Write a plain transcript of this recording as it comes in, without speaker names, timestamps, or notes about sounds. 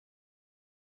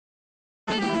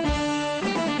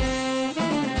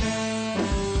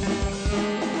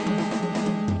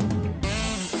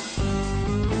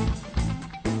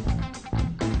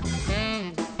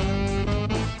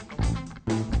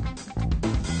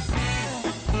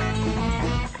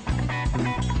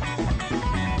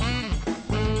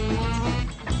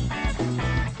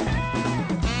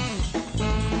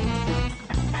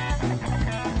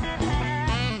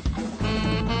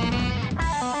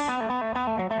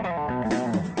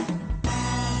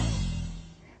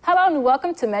and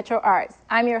welcome to MetroArts.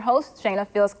 I'm your host, Shayna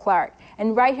Fields Clark,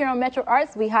 and right here on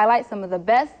MetroArts, we highlight some of the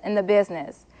best in the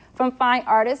business. From fine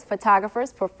artists,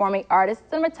 photographers, performing artists,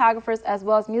 cinematographers, as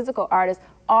well as musical artists,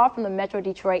 all from the Metro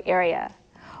Detroit area.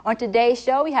 On today's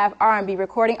show, we have R&B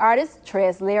recording artist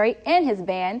Trezz and his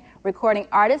band, recording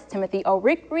artist Timothy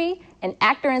Orikri, and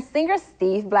actor and singer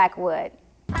Steve Blackwood.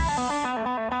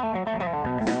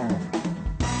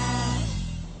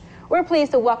 We're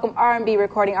pleased to welcome R&B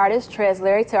recording artist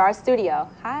Trezz to our studio.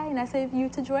 Hi, nice of you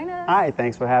to join us. Hi,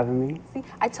 thanks for having me. See,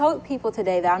 I told people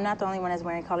today that I'm not the only one that's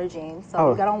wearing colored jeans,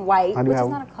 so we got on white, which is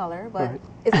not a color, but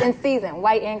it's in season,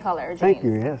 white and color jeans. Thank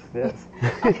you, yes.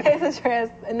 Okay, so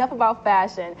Trezz, enough about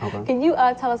fashion. Okay. Can you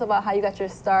tell us about how you got your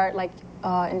start, like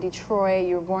in Detroit?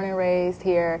 You were born and raised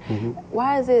here.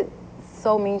 Why is it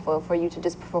so meaningful for you to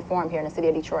just perform here in the city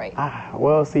of Detroit?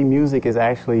 Well, see, music is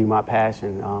actually my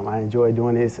passion. I enjoy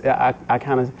doing this. I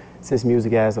kind of sense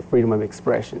music as a freedom of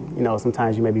expression. You know,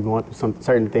 sometimes you may be going through some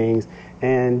certain things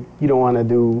and you don't want to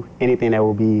do anything that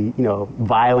will be, you know,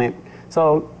 violent.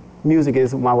 So music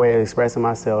is my way of expressing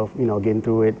myself, you know, getting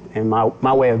through it, and my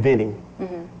way of venting.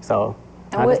 So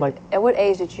at what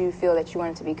age did you feel that you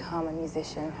wanted to become a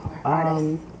musician or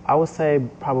artist? I would say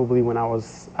probably when I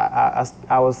was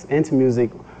into music.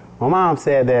 My mom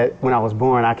said that when I was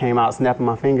born, I came out snapping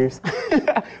my fingers.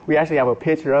 We actually have a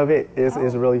picture of it. It's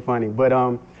really funny. But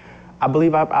I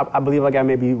believe I got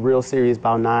maybe real serious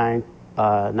about 9,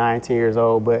 10 years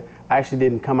old. But I actually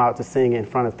didn't come out to sing in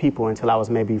front of people until I was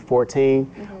maybe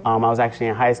 14. I was actually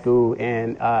in high school,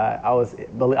 and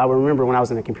I remember when I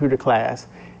was in a computer class,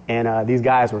 and these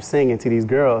guys were singing to these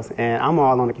girls, and I'm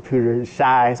all on the computer,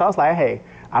 shy. So I was like, hey,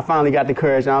 I finally got the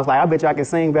courage, and I was like, I bet you I can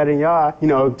sing better than y'all, you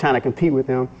know, trying to compete with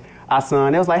them. I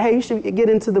sung. It was like, hey, you should get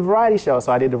into the variety show.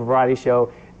 So I did the variety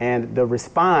show, and the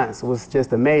response was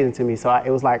just amazing to me. So it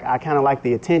was like, I kind of like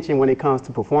the attention when it comes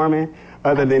to performing,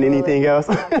 other than anything else.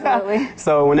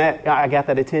 So when I got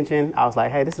that attention, I was like,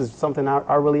 hey, this is something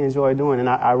I really enjoy doing, and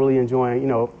I really enjoy, you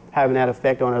know, having that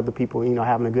effect on other people, you know,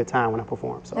 having a good time when I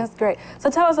perform. So that's great. So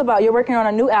tell us about, you're working on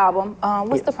a new album.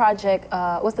 What's the project?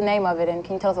 What's the name of it? And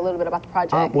can you tell us a little bit about the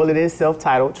project? Well, it is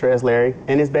self-titled, Trezz,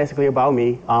 and it's basically about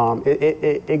me.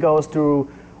 It goes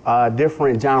through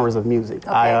different genres of music.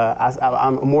 Okay.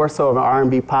 I'm more so of an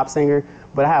R&B pop singer,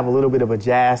 but I have a little bit of a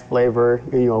jazz flavor,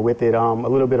 you know, with it, a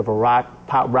little bit of a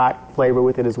pop rock flavor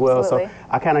with it as well. Absolutely. So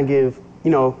I kind of give,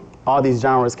 you know, all these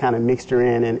genres kind of mixture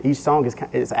in, and each song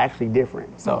is actually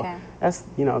different. So that's,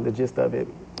 you know, the gist of it.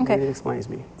 Okay. It explains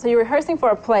me. So you're rehearsing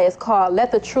for a play. It's called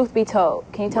Let the Truth Be Told.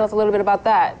 Can you tell us a little bit about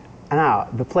that? Now,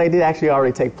 the play did actually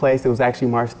already take place. It was actually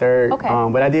March 3rd. Okay.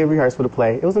 But I did rehearse for the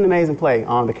play. It was an amazing play.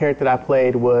 The character that I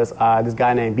played was this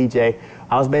guy named BJ.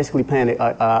 I was basically playing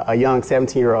a young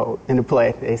 17-year-old in the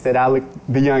play. They said I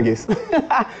looked the youngest.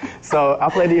 So I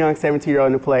played the young 17-year-old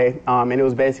in the play, and it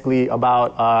was basically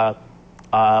about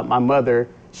my mother.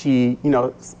 She, you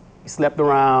know, slept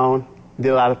around,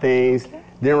 did a lot of things. Okay.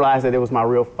 Didn't realize that it was my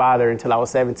real father until I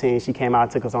was 17. She came out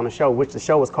and took us on a show, which the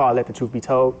show was called Let the Truth Be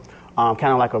Told, kind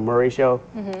of like a Murray show.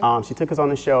 She took us on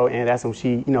the show, and that's when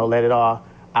she, you know, let it all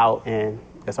out, and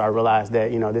that's when I realized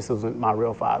that, you know, this wasn't my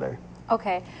real father.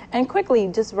 Okay. And quickly,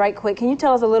 just right quick, can you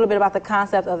tell us a little bit about the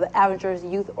concept of the Avengers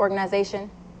Youth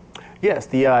Organization? Yes,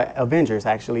 the Avengers,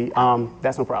 actually.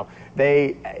 That's no problem.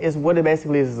 What it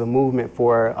basically is a movement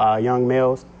for young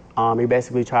males. We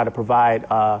basically try to provide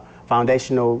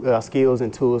foundational skills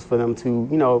and tools for them to,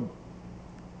 you know,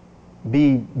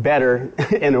 be better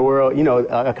in the world, you know,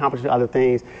 accomplish other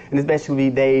things. And it's basically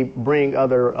they bring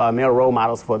other male role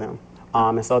models for them.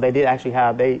 And so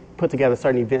they put together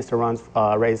certain events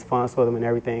to raise funds for them and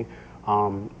everything.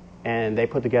 And they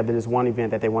put together this one event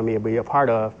that they wanted me to be a part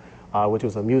of, which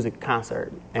was a music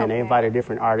concert, and they invited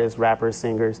different artists, rappers,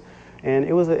 singers, and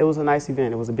it was a nice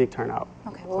event. It was a big turnout.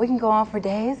 Okay, well, we can go on for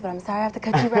days, but I'm sorry I have to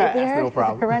cut you right there. No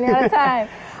problem. We're running out of time.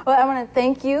 Well, I want to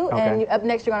thank you, and up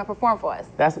next you're going to perform for us.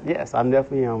 Yes, I'm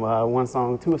definitely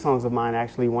two songs of mine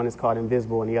actually. One is called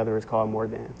Invisible, and the other is called More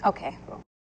Than. Okay. So.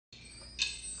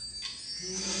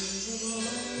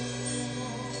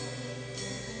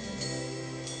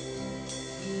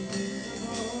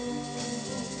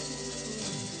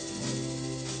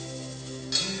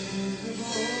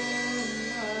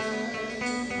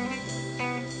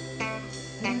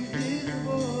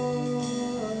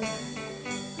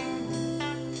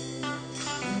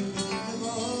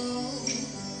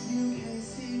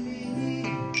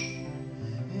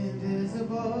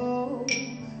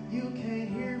 You can't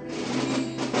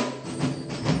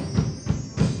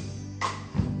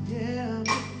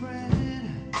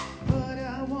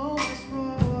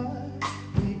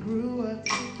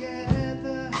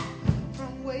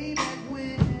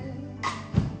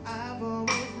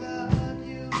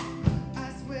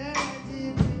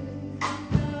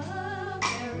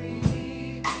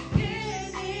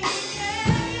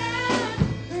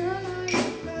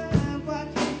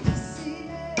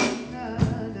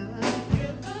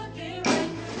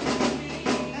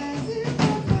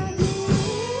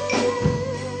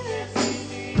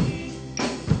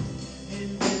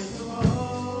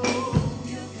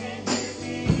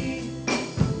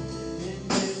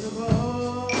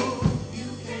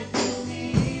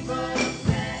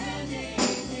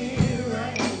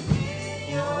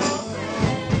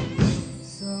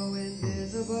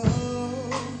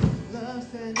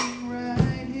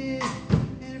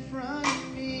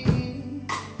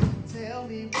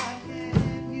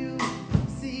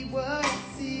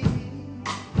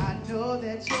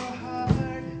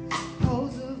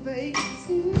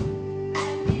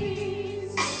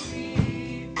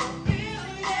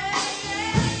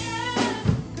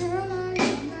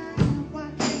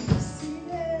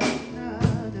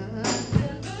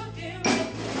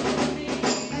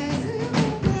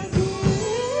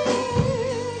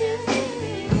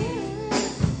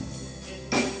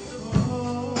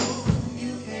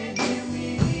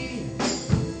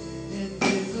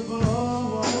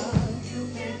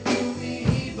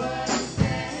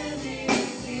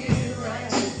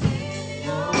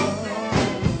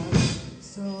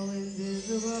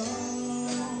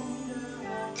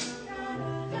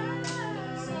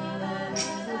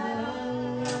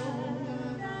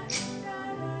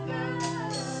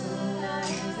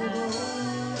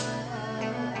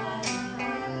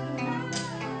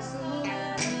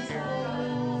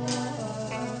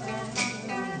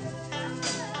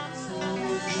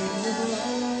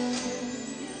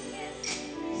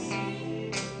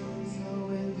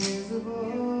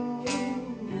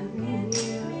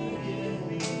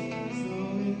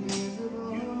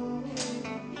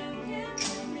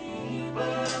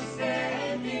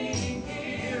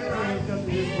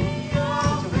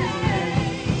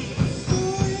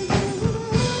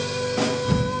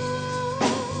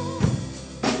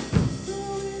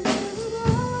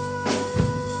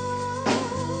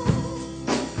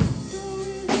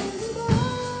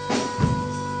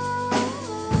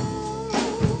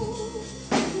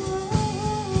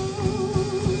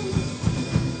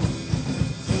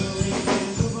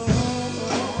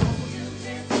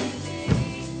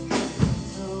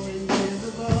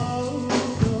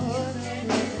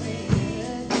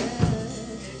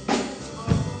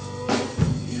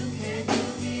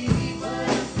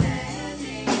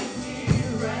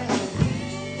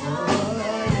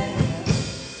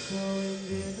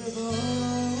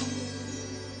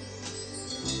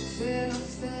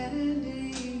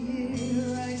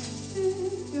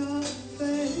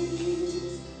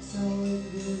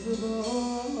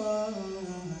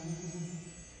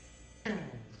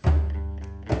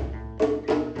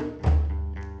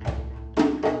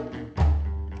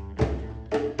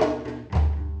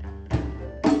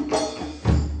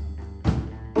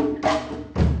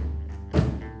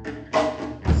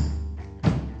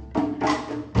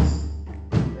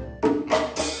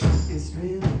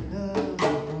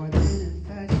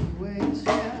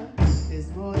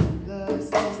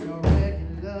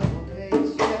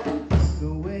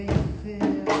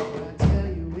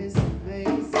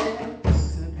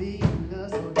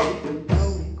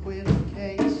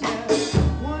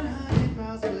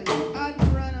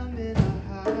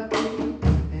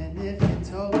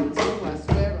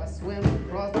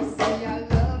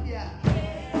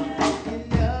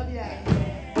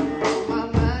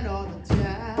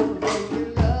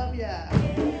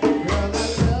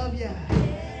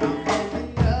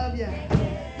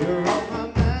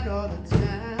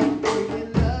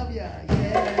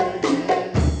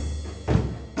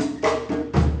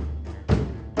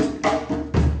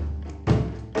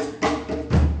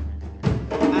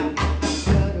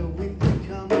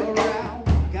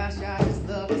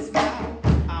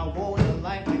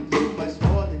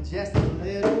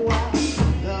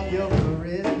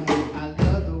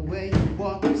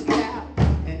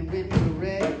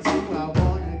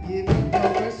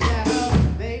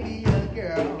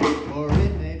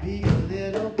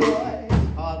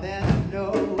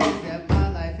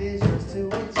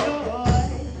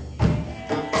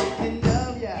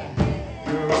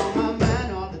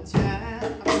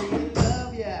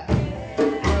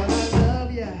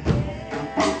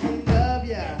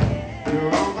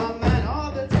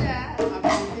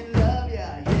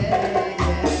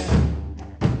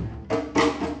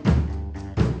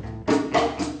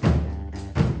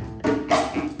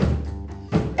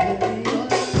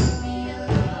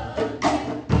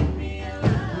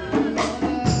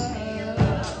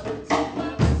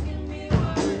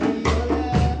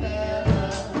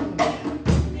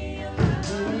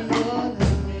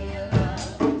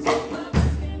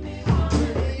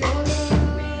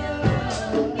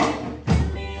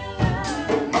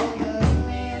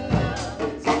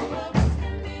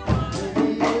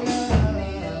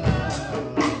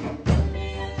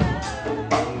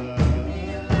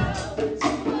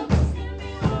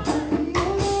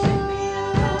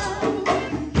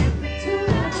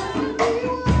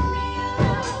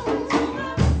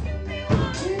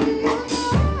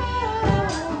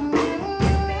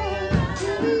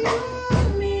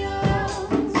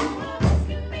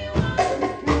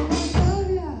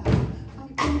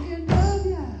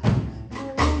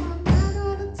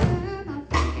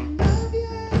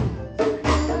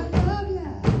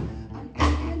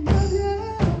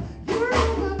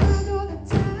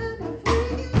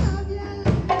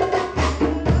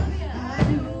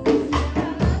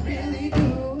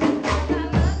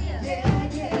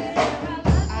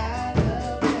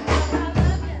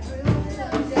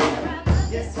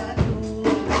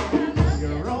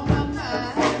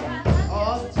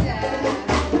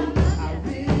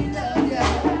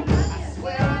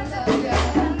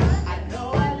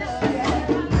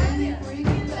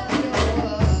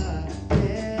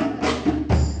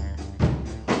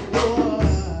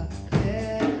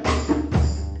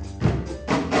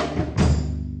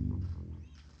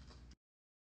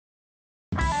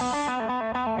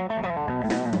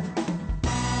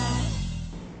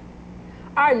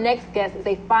Our next guest is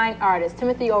a fine artist,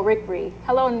 Timothy Orikri.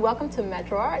 Hello and welcome to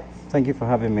MetroArts. Thank you for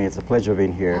having me. It's a pleasure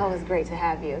being here. Oh, it's great to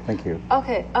have you. Thank you.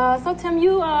 Okay, so Tim,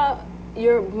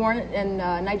 you're born in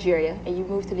Nigeria and you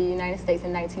moved to the United States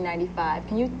in 1995.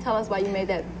 Can you tell us why you made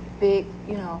that big,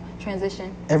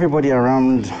 transition? Everybody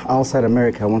around outside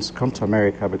America wants to come to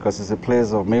America because it's a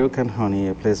place of milk and honey,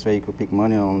 a place where you could pick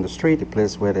money on the street, a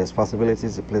place where there's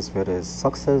possibilities, a place where there's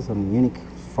success and unique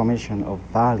formation of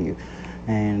value.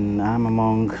 And I'm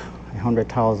among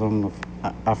 100,000 of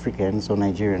Africans or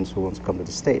Nigerians who want to come to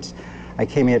the States. I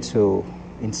came here to,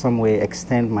 in some way,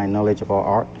 extend my knowledge about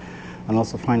art and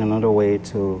also find another way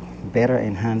to better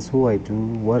enhance who I do,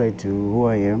 what I do, who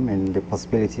I am, and the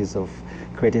possibilities of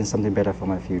creating something better for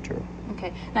my future.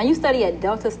 Okay. Now, you study at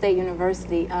Delta State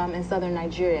University in southern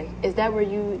Nigeria. Is that where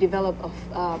you developed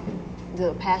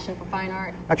the passion for fine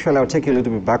art? Actually, I'll take you a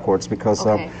little bit backwards because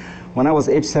when I was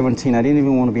age 17, I didn't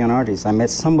even want to be an artist. I met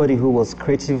somebody who was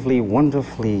creatively,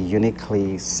 wonderfully,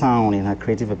 uniquely sound in her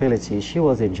creative ability. She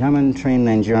was a German-trained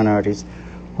Nigerian artist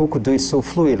who could do it so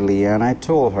fluidly, and I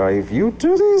told her, if you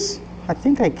do this, I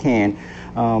think I can.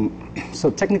 So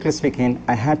technically speaking,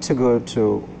 I had to go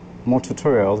to more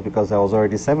tutorials because I was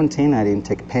already 17. I didn't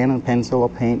take pen and pencil or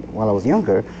paint while I was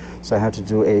younger, so I had to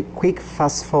do a quick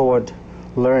fast-forward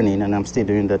learning, and I'm still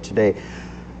doing that today.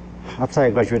 After I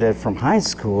graduated from high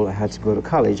school, I had to go to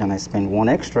college, and I spent 1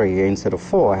 extra year instead of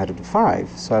 4. I had to do 5,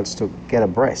 so I had to get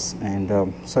abreast.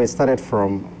 And so it started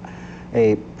from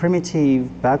a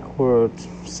primitive, backward,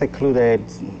 secluded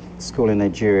school in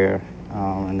Nigeria,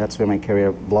 and that's where my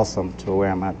career blossomed to where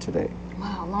I'm at today.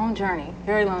 Wow, long journey,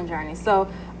 very long journey. So,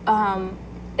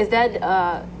 is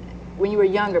that when you were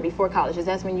younger, before college? Is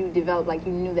that when you developed, like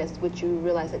you knew that's what you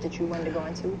realized that you wanted to go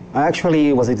into? Actually,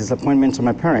 it was a disappointment to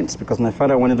my parents because my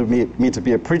father wanted me to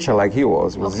be a preacher like he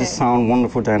was. He was this sound,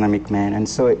 wonderful, dynamic man. And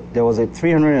so there was a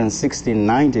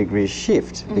 369-degree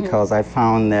shift because I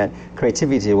found that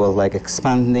creativity was like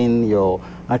expanding your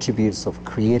attributes of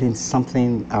creating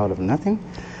something out of nothing.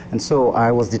 And so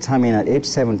I was determined at age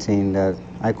 17 that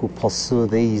I could pursue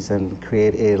these and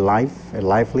create a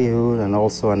livelihood, and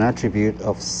also an attribute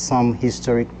of some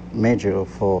historic measure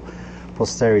for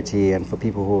posterity and for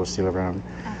people who are still around.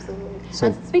 Absolutely.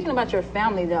 So, speaking about your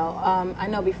family, though, I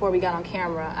know before we got on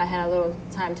camera, I had a little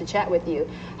time to chat with you.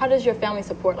 How does your family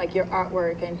support like your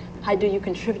artwork, and how do you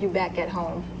contribute back at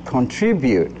home?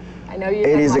 Contribute? I know you.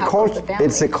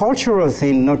 It's a cultural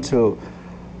thing not to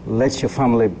let your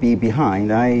family be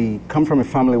behind. I come from a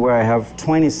family where I have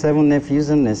 27 nephews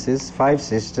and nieces, 5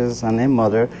 sisters, and a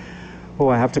mother who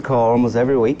I have to call almost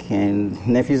every week, and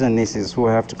nephews and nieces who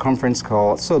I have to conference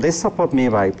call. So they support me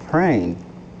by praying,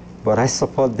 but I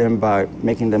support them by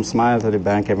making them smile to the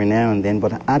bank every now and then.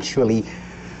 But actually,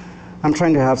 I'm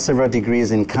trying to have several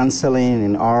degrees in counseling,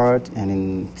 in art, and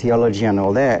in theology and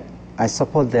all that. I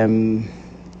support them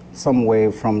some way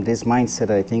from this mindset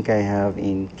I think I have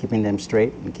in keeping them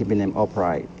straight and keeping them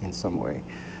upright in some way.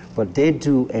 But they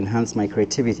do enhance my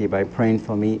creativity by praying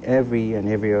for me every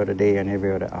other day and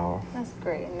every other hour. That's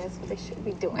great, and that's what they should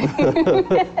be doing.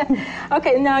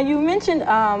 Okay, now you mentioned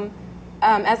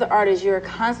as an artist, you're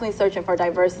constantly searching for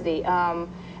diversity,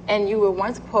 and you were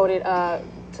once quoted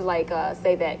to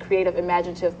say that creative,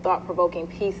 imaginative, thought-provoking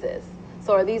pieces.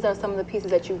 So these are some of the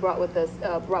pieces that you brought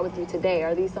with you today.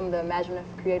 Are these some of the imaginative,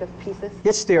 creative pieces?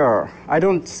 Yes, they are. I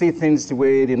don't see things the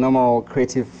way the normal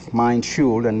creative mind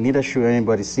should, and neither should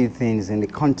anybody see things in the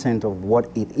content of what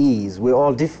it is. We're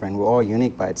all different. We're all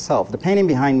unique by itself. The painting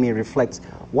behind me reflects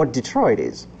what Detroit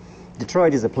is.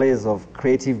 Detroit is a place of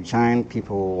creative giant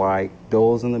people like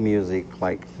those in the music,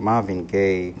 like Marvin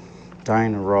Gaye,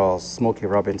 Diana Ross, Smokey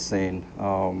Robinson,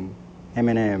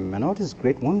 Eminem, and all these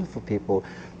great, wonderful people.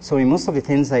 So in most of the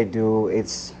things I do,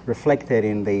 it's reflected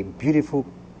in the beautiful,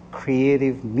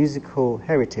 creative, musical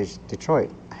heritage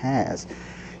Detroit has.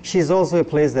 She's also a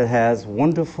place that has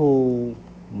wonderful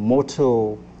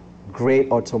motor,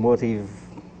 great automotive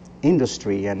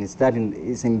industry, and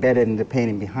it's embedded in the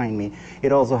painting behind me.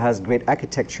 It also has great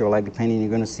architecture, like the painting you're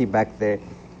going to see back there.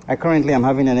 I currently am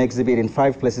having an exhibit in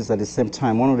 5 places at the same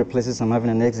time. One of the places I'm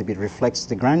having an exhibit reflects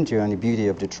the grandeur and the beauty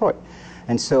of Detroit.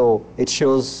 And so it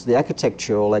shows the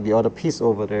architecture, like the other piece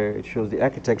over there, it shows the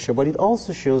architecture, but it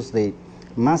also shows the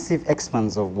massive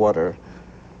expanse of water.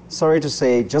 Sorry to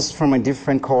say, just from a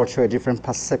different culture, a different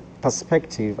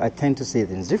perspective, I tend to see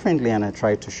things differently, and I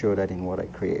try to show that in what I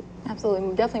create.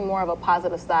 Absolutely, definitely more of a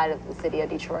positive side of the city of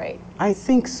Detroit. I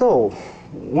think so.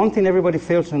 One thing everybody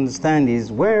fails to understand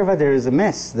is wherever there is a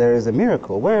mess, there is a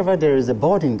miracle. Wherever there is a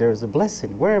burden, there is a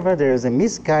blessing. Wherever there is a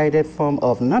misguided form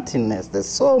of nothingness, there's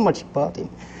so much burden.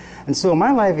 And so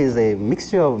my life is a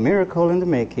mixture of miracle in the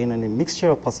making and a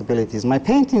mixture of possibilities. My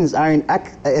paintings are in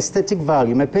aesthetic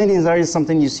value. My paintings aren't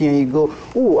something you see and you go,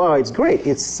 oh, it's great.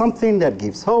 It's something that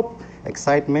gives hope,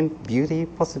 excitement, beauty,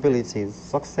 possibilities,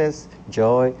 success,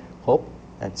 joy, hope,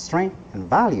 and strength, and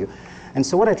value. And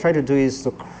so what I try to do is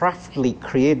to craftily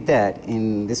create that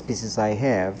in these pieces I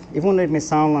have. Even though it may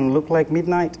sound and look like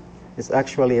midnight, it's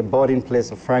actually a budding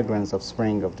place of fragrance of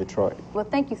spring of Detroit. Well,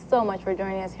 thank you so much for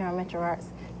joining us here on MetroArts.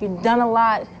 You've done a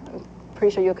lot. I'm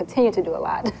pretty sure you'll continue to do a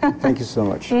lot. Thank you so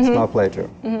much. It's my pleasure.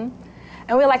 And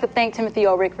we'd like to thank Timothy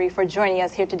Orikri for joining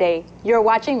us here today. You're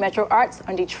watching MetroArts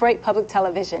on Detroit Public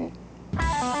Television.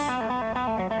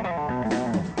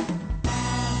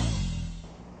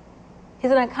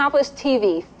 He's an accomplished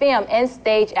TV, film, and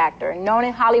stage actor, known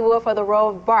in Hollywood for the role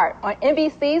of Bart on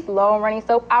NBC's long-running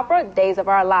soap opera, Days of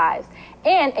Our Lives,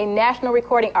 and a national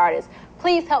recording artist.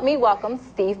 Please help me welcome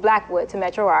Steve Blackwood to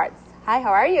MetroArts. Hi,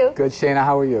 how are you? Good, Shana.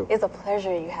 How are you? It's a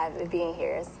pleasure you have being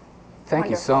here. It's Thank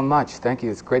wonderful. you so much. Thank you.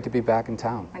 It's great to be back in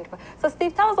town. Wonderful. So,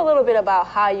 Steve, tell us a little bit about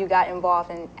how you got involved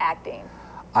in acting.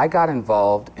 I got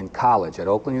involved in college at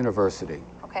Oakland University.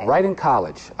 Okay. Right in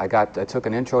college, I took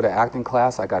an intro to acting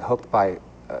class. I got hooked by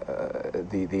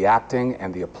the acting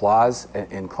and the applause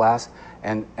in class,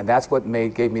 and that's what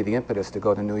gave me the impetus to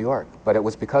go to New York. But it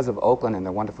was because of Oakland and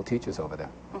the wonderful teachers over there.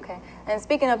 Okay. And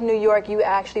speaking of New York, you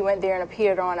actually went there and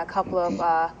appeared on a couple of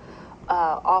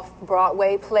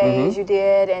off-Broadway plays you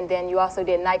did, and then you also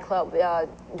did nightclub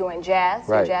doing jazz,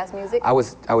 jazz music. I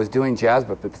was doing jazz,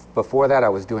 but before that I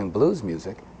was doing blues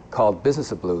music called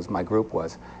Business of Blues, my group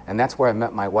was. And that's where I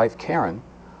met my wife, Karen,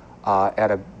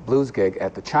 at a blues gig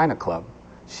at the China Club.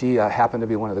 She happened to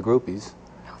be one of the groupies.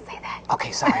 Don't say that.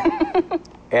 Okay, sorry.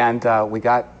 And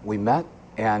we met,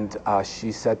 and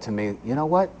she said to me, you know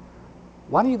what?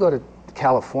 Why don't you go to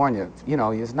California? You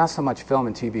know, there's not so much film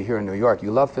and TV here in New York.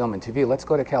 You love film and TV. Let's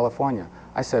go to California.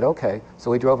 I said, okay. So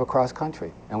we drove across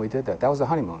country, and we did that. That was the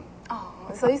honeymoon. Oh,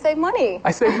 so you saved money.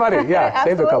 I saved money, yeah.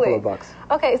 Saved a couple of bucks.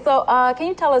 Okay, so can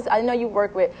you tell us, I know you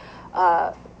work with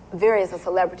various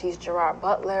celebrities, Gerard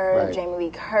Butler, Jamie Lee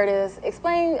Curtis.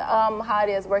 Explain how it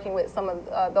is working with some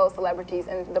of those celebrities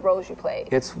and the roles you played.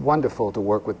 It's wonderful to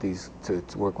work with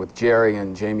to work with Jerry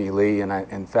and Jamie Lee, and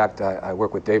in fact I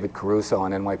work with David Caruso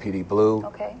on NYPD Blue,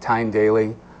 Tyne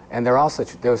Daly, and they're all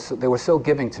they were so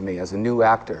giving to me as a new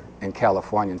actor in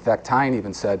California. In fact, Tyne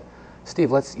even said,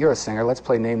 Steve, you're a singer, let's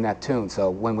play Name That Tune. So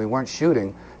when we weren't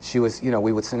shooting, she was,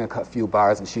 we would sing a few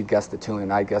bars and she'd guess the tune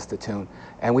and I'd guess the tune.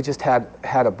 And we just had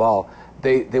a ball.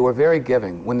 They were very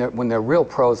giving. When they're real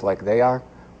pros like they are,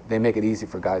 they make it easy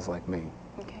for guys like me.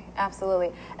 Okay,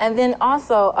 absolutely. And then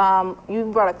also, you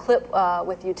brought a clip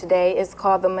with you today. It's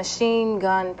called The Machine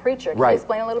Gun Preacher. Can you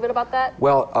explain a little bit about that?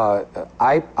 Well,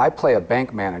 I play a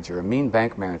bank manager, a mean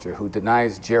bank manager, who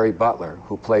denies Jerry Butler,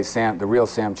 who plays the real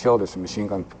Sam Childers from Machine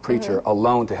Gun Preacher, a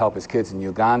loan to help his kids in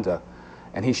Uganda.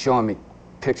 And he's showing me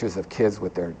pictures of kids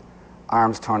with their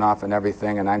arms torn off and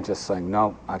everything, and I'm just saying,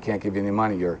 no, I can't give you any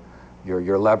money. You're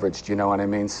leveraged, you know what I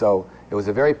mean? So it was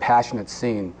a very passionate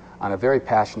scene on a very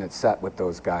passionate set with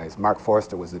those guys. Mark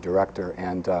Forster was the director,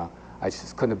 and I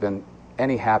just couldn't have been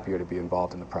any happier to be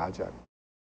involved in the project.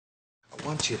 I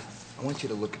want you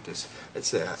to look at this.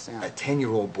 It's a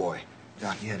 10-year-old boy.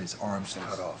 Now, he had his arms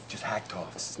cut off, just hacked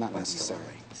off. This is not necessary.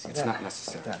 It's not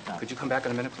necessary. Could you come back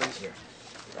in a minute, please? Here.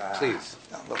 Please.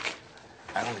 Now, look.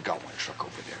 I only got one truck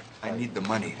over there. I need the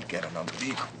money to get another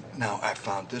vehicle. Now, I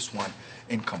found this one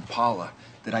in Kampala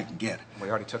that I can get. We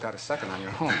already took out a second on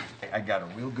your home. I got a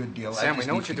real good deal. Sam, we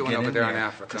know what you're doing over there in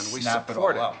Africa, and we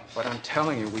support it. But I'm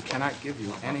telling you, we cannot give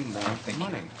you any more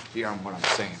money. Hear what I'm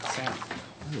saying. Sam,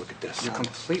 look at this. You're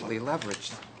completely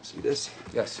leveraged. See this?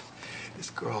 Yes. This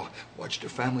girl watched her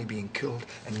family being killed,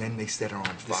 and then they set her on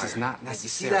fire. This is not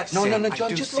necessary. You see that? No,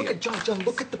 John, just look at John,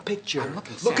 look at the picture.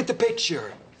 Look at the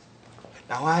picture.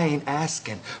 Now, I ain't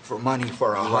asking for money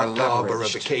for a hot dog or a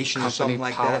vacation or something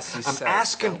like that. I'm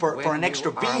asking for an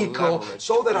extra vehicle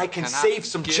so that I can save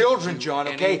some children, John,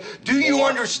 okay? Do you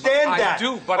understand that? I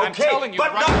do, but I'm telling you...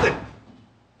 But nothing!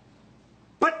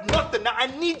 But nothing. Now, I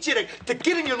need you to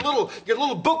get in your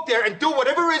little book there and do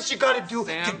whatever it is you gotta do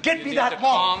to get me that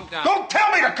loan. Don't tell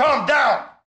me to calm down!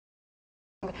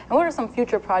 And what are some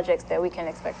future projects that we can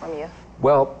expect from you?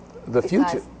 Well, the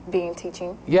future... being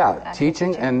teaching. Yeah,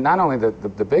 teaching, and not only the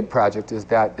big project is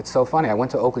that it's so funny. I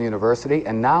went to Oakland University,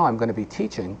 and now I'm going to be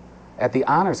teaching at the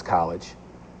Honors College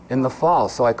in the fall.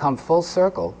 So I come full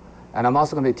circle, and I'm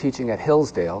also going to be teaching at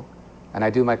Hillsdale, and I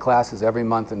do my classes every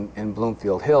month in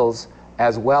Bloomfield Hills,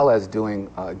 as well as doing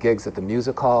gigs at the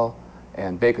Music Hall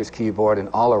and Baker's Keyboard and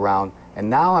all around. And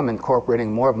now I'm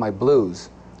incorporating more of my blues,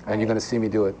 and you're going to see me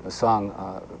do a song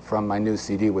from my new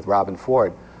CD with Robin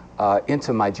Ford.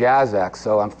 Into my jazz act,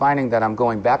 so I'm finding that I'm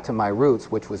going back to my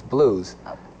roots, which was blues,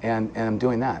 and I'm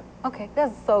doing that. Okay,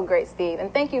 that's so great, Steve,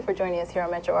 and thank you for joining us here on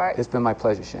MetroArts. It's been my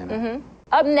pleasure, Shannon.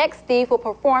 Up next, Steve will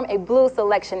perform a blues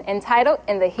selection entitled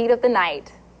In the Heat of the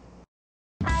Night.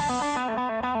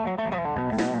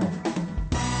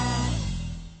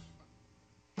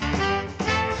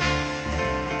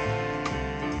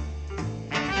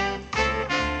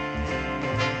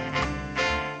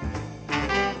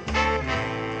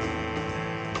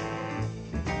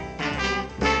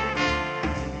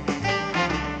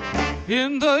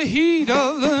 In the heat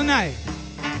of the night,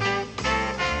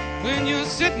 when you're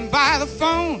sitting by the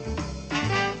phone,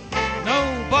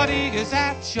 nobody is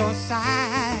at your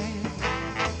side,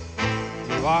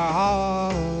 you are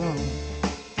all alone.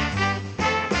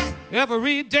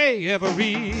 Every day,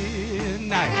 every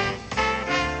night,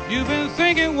 you've been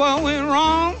thinking what went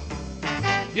wrong.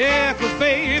 Yeah, 'cause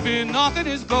baby, nothing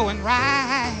is going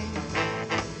right,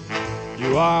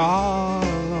 you are all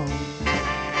alone.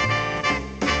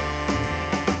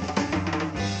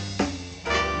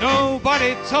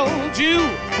 Nobody told you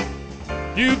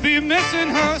you'd be missing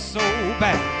her so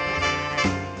bad.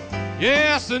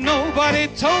 Yes, and nobody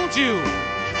told you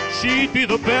she'd be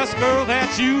the best girl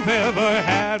that you've ever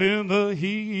had in the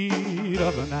heat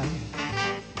of the night.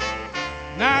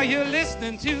 Now you're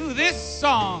listening to this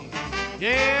song.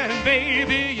 Yeah, and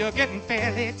baby, you're getting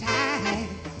fairly tired.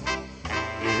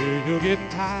 Yeah, you're getting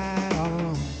tired all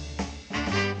alone.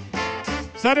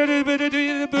 Saturday,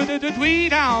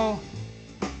 down.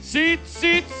 Seat,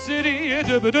 city,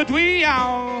 dwee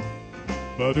ow.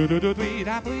 Ba-do-do-do-dwee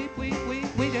da, wee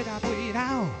da, dwee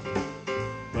down.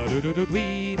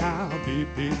 Ba-do-do-do-dwee down, beep,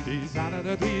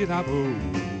 Saturday, da, boo.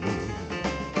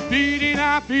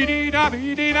 Beady-da, beady-da,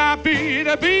 beady-da,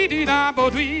 beady-da,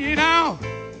 bo-dwee down.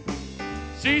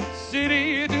 Seat,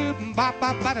 city,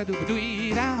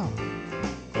 do-ba-ba-ba-da-do-dwee down.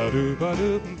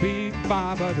 Ba-do-ba-do,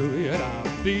 beep-ba-ba-do-ya-da,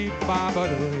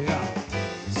 beep-ba-ba-do-ya.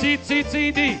 Seat,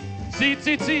 CD. Seat,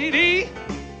 CD.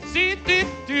 Seat,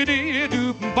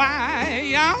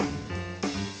 do-do-do-do-do-ba-ya.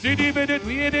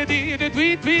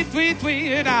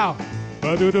 Seat-do-do-do-do-do-do-do-do-do-do-do-do-do now.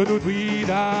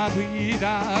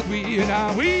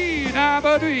 Ba-do-do-do-do-do-do-do-do-do-do-do.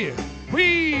 Wee-da-ba-do-do.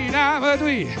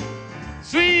 Wee-da-ba-do.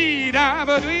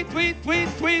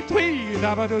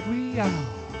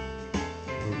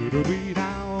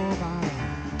 Sweet-da-ba-do-do-do-do-do-do-do-do-do-do-do-do-do-do-do-do-do-do-do.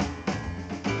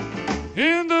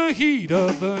 In the heat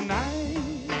of the night.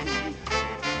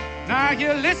 Now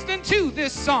you're listening to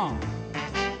this song.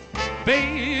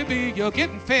 Baby, you're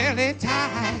getting fairly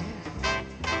tired.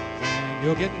 And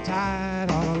you're getting tired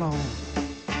all alone.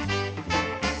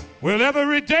 Well,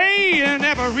 every day and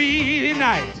every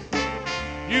night,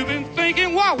 you've been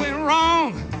thinking what went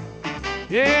wrong.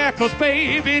 Yeah, 'cause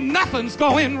baby, nothing's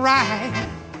going right.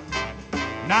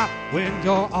 Not when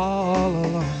you're all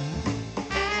alone.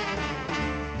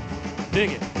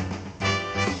 Dig it.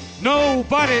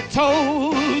 Nobody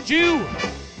told you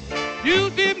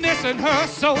you'd be missing her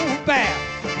so bad.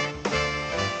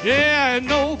 Yeah,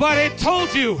 nobody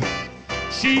told you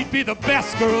she'd be the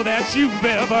best girl that you've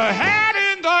ever had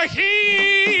in the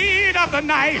heat of the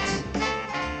night.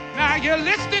 Now you're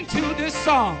listening to this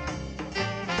song.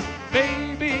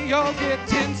 Baby, you're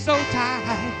getting so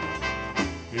tired.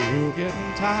 You're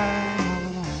getting tired all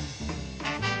alone.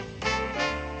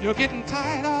 You're getting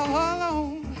tired all alone.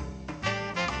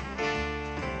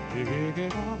 You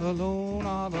get all alone,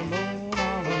 all alone,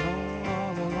 all alone,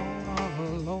 all alone, all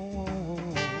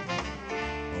alone.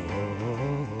 All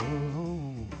alone.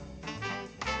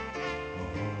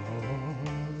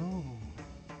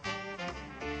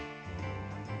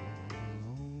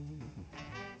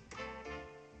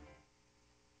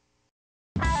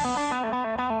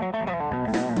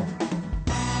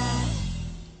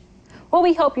 Well,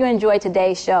 we hope you enjoyed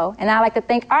today's show, and I'd like to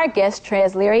thank our guest,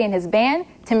 Trezz and his band,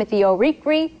 Timothy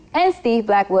Orikri, and Steve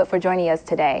Blackwood for joining us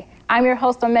today. I'm your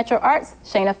host on MetroArts,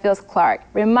 Shayna Fields Clark,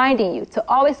 reminding you to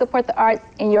always support the arts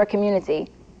in your community.